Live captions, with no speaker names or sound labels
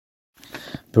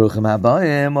Baruchim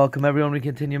Habayim. Welcome everyone. We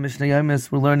continue Mishna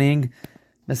Yomis. We're learning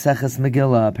Maseches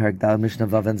Megilla, Perek Mishna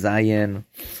Vav and Zayin.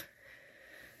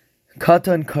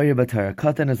 Katan Koyer B'Torah.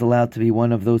 Katan is allowed to be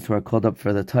one of those who are called up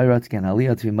for the Torah, to get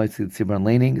Aliyah, to be Motzei Tzibur and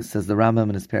Laning. Says the Rambam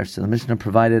in his Perek to the Mishna,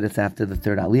 provided it's after the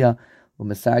third Aliyah.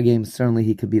 U'Mesargim, certainly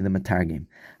he could be the Matargim.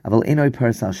 Aval Enoi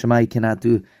Paras Al Shema, he cannot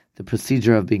do the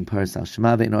procedure of being Paras Al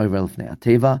Shema, Ve'enoi Relfnei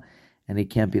Ateva, and he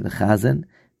can't be the Chazan,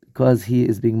 because he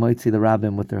is being Motzei the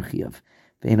Rabbim with their Chiyuv.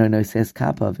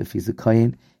 If he's a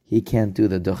kohen, he can't do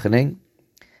the duchening.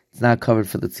 It's not covered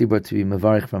for the tzibur to be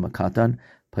mevarich from a katan.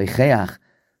 Peicheach,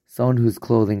 someone whose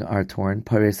clothing are torn,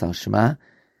 pares al shema,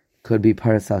 could be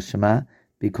pares al shema,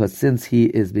 because since he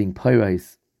is being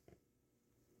pares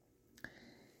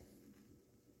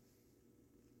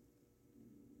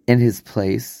in his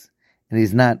place, and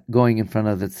he's not going in front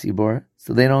of the tzibur,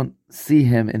 so they don't see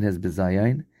him in his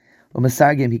bizayin. Or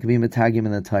masagim, he could be metagim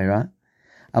in the Torah.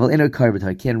 He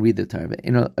can't read the Torah. He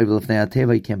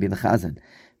can't be the Chazan.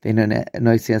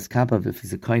 If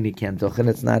he's a kohen, he can't duchen.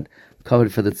 It's not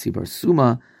covered for the tzibur.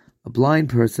 Suma, a blind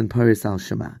person, paris al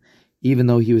shema, even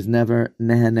though he was never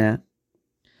nehene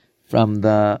from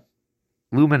the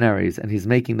luminaries, and he's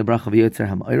making the bracha of Yotzer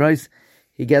HaMa'oros,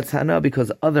 he gets hana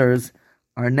because others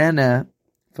are nene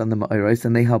from the Ma'oros,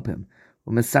 and they help him.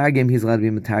 U'Mesargim, he's allowed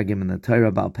to be Metargim in the Torah.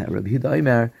 Balpeh.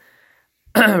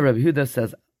 Rabbi Huda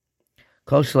says,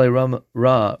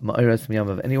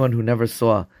 anyone who never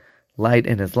saw light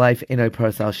in his life,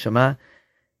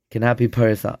 cannot be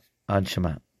paris on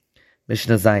Shema.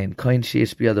 Mishna Zayin, kohen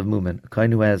sheish biyad of mumen, a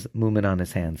kohen who has mumen on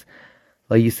his hands.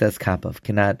 He says kapav,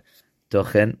 cannot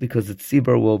duchen, because the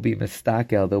tzibur will be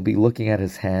mistakel, they'll be looking at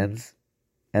his hands,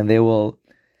 and they will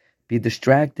be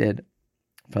distracted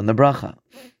from the bracha.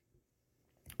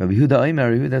 Rabbi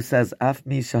Huda says, af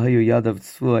mi shahayu yadav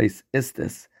tzvuais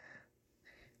istis,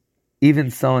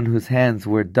 even someone whose hands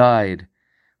were dyed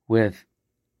with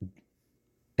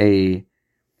a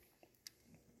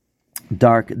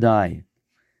dark dye,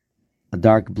 a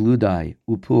dark blue dye,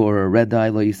 upu, or a red dye,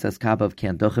 lo yisas kapav,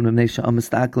 can't duchen b'mnei sha'am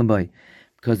mistaklim by,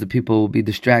 because the people will be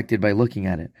distracted by looking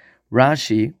at it.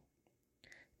 Rashi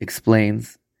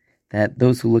explains that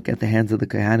those who look at the hands of the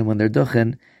kohanim when they're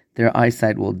duchen, their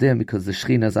eyesight will dim because the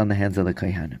shechina is on the hands of the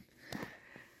kohanim.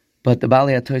 But the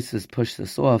Baalei HaTosfos pushed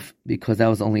this off because that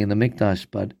was only in the Mikdash,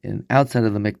 but outside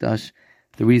of the Mikdash,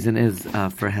 the reason is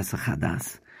for Hesach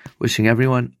Hadas. Wishing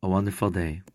everyone a wonderful day.